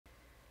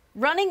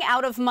Running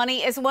out of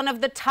money is one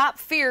of the top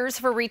fears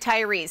for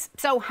retirees.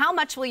 So how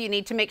much will you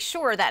need to make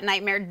sure that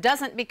nightmare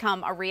doesn't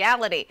become a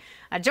reality?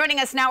 Joining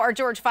us now are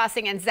George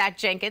Fossing and Zach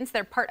Jenkins.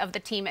 They're part of the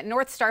team at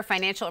Northstar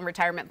Financial and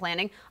Retirement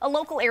Planning, a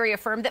local area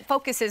firm that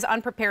focuses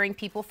on preparing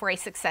people for a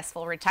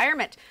successful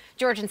retirement.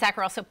 George and Zach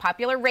are also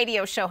popular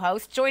radio show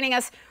hosts, joining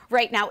us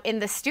right now in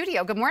the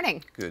studio. Good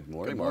morning. Good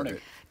morning, Margaret.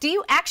 Do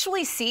you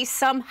actually see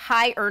some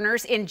high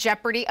earners in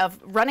jeopardy of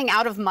running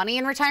out of money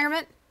in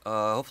retirement?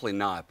 Hopefully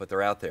not, but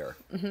they're out there.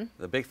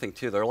 The big thing,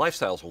 too, their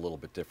lifestyles are a little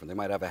bit different. They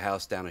might have a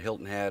house down at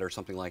Hilton Head or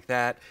something like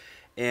that,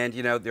 and,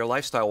 you know, their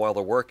lifestyle while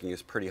they're working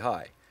is pretty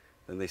high.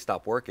 Then they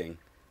stop working,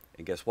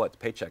 and guess what? The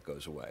paycheck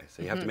goes away.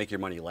 So you have to make your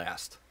money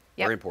last.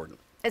 Very important.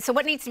 And so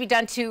what needs to be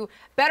done to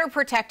better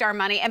protect our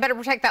money and better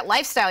protect that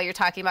lifestyle you're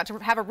talking about to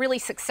have a really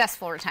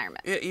successful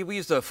retirement? Yeah, we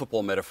use the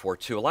football metaphor,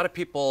 too. A lot of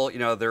people, you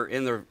know, they're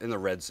in the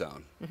red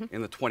zone,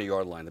 in the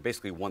 20-yard line. They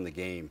basically won the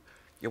game.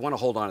 You want to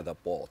hold on to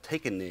that ball.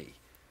 Take a knee.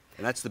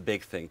 And that's the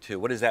big thing, too.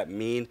 What does that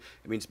mean?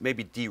 It means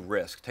maybe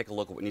de-risk. Take a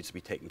look at what needs to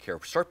be taken care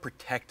of. Start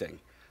protecting.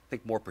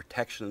 Think more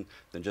protection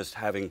than just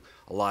having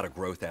a lot of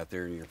growth out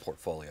there in your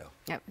portfolio.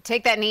 Yep.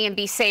 Take that knee and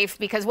be safe,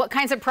 because what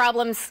kinds of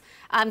problems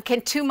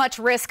can too much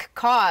risk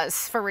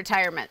cause for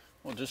retirement?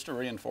 Well, just to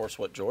reinforce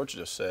what George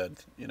just said,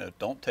 you know,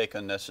 don't take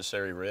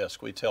unnecessary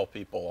risk. We tell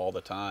people all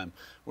the time,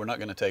 we're not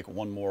going to take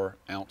one more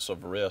ounce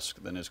of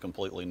risk than is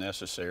completely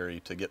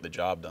necessary to get the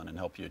job done and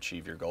help you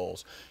achieve your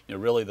goals. You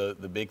know, really the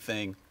big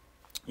thing,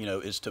 you know,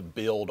 is to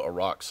build a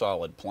rock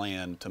solid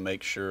plan to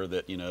make sure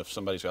that, you know, if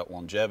somebody's got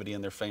longevity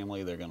in their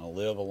family, they're going to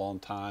live a long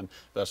time.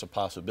 If that's a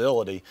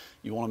possibility,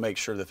 you want to make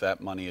sure that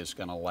that money is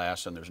going to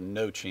last and there's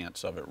no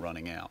chance of it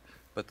running out.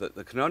 But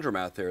the conundrum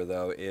out there,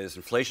 though, is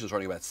inflation is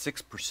running about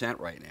 6%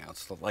 right now.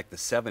 It's like the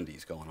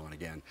 70s going on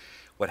again.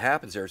 What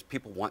happens there is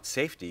people want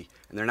safety,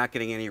 and they're not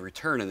getting any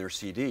return in their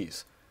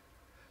CDs.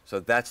 So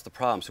that's the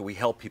problem. So we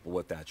help people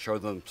with that, show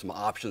them some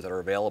options that are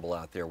available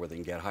out there where they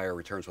can get higher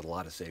returns with a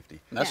lot of safety.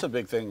 And that's a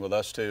big thing with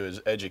us too,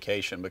 is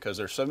education, because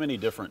there's so many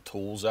different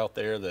tools out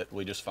there that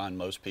we just find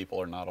most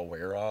people are not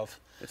aware of.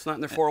 It's not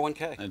in their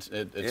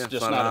 401k. It's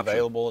just not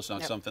available. It's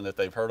not something that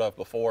they've heard of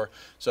before.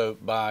 So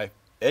by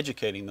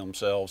educating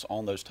themselves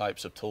on those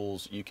types of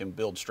tools, you can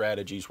build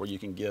strategies where you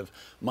can give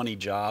money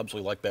jobs. We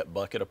like that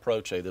bucket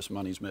approach. Hey, this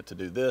money's meant to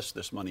do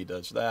this money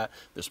does that,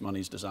 this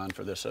money's designed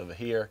for this over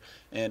here.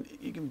 And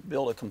you can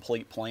build a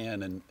complete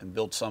plan and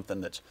build something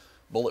that's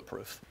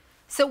bulletproof.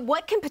 So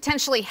what can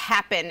potentially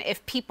happen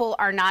if people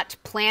are not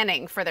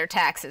planning for their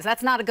taxes?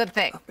 That's not a good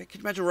thing. Can you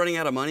imagine running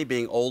out of money,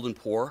 being old and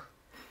poor?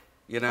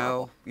 You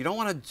know, you don't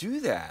want to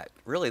do that.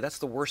 Really, that's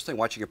the worst thing,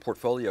 watching your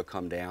portfolio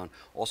come down.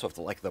 Also,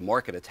 if the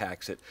market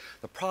attacks it.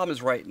 The problem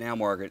is right now,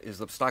 Margaret, is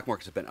the stock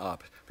markets have been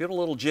up. People are a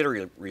little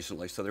jittery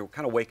recently, so they're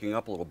kind of waking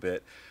up a little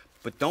bit.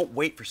 But don't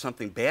wait for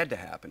something bad to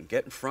happen.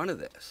 Get in front of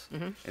this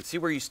and see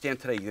where you stand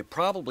today. You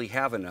probably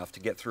have enough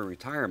to get through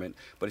retirement,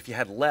 but if you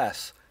had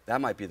less, that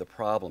might be the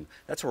problem.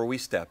 That's where we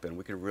step in.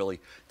 We can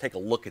really take a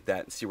look at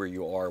that and see where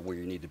you are, where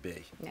you need to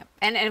be. Yep.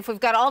 And if we've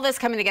got all this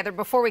coming together,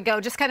 before we go,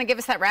 just kind of give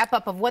us that wrap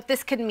up of what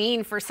this could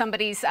mean for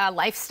somebody's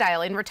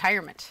lifestyle in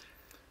retirement.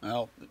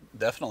 Well,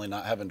 definitely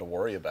not having to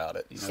worry about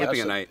it. You know,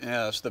 sleeping at night.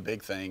 Yeah, that's the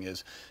big thing,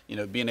 is, you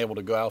know, being able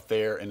to go out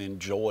there and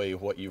enjoy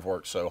what you've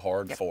worked so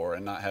hard for,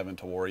 and not having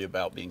to worry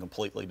about being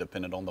completely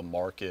dependent on the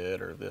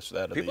market or this, that,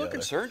 or the other. People are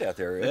concerned out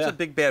there. It's a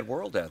big, bad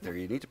world out there.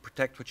 You need to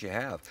protect what you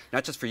have,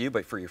 not just for you,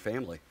 but for your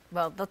family.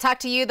 Well, they'll talk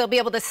to you. They'll be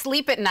able to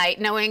sleep at night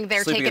knowing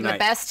they're taking the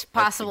best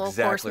possible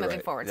course moving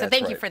forward. So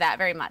thank you for that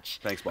very much.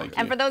 Thanks, Mike.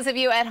 And for those of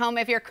you at home,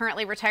 if you're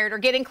currently retired or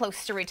getting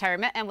close to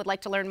retirement and would like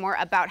to learn more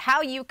about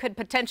how you could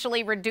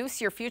potentially reduce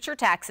your future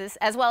taxes,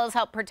 as well as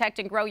help protect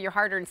and grow your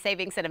hard-earned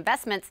savings and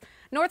investments,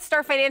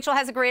 Northstar Financial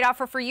has a great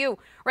offer for you.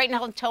 Right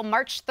now until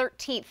March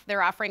 13th,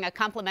 they're offering a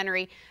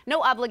complimentary,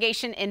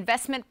 no-obligation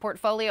investment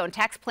portfolio and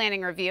tax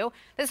planning review.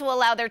 This will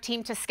allow their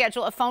team to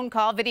schedule a phone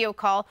call, video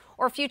call,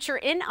 or future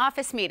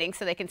in-office meeting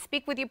so they can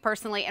speak with you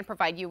personally and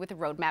provide you with a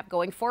roadmap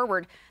going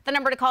forward. The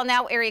number to call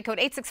now, area code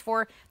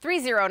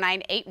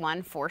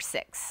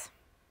 864-309-8146.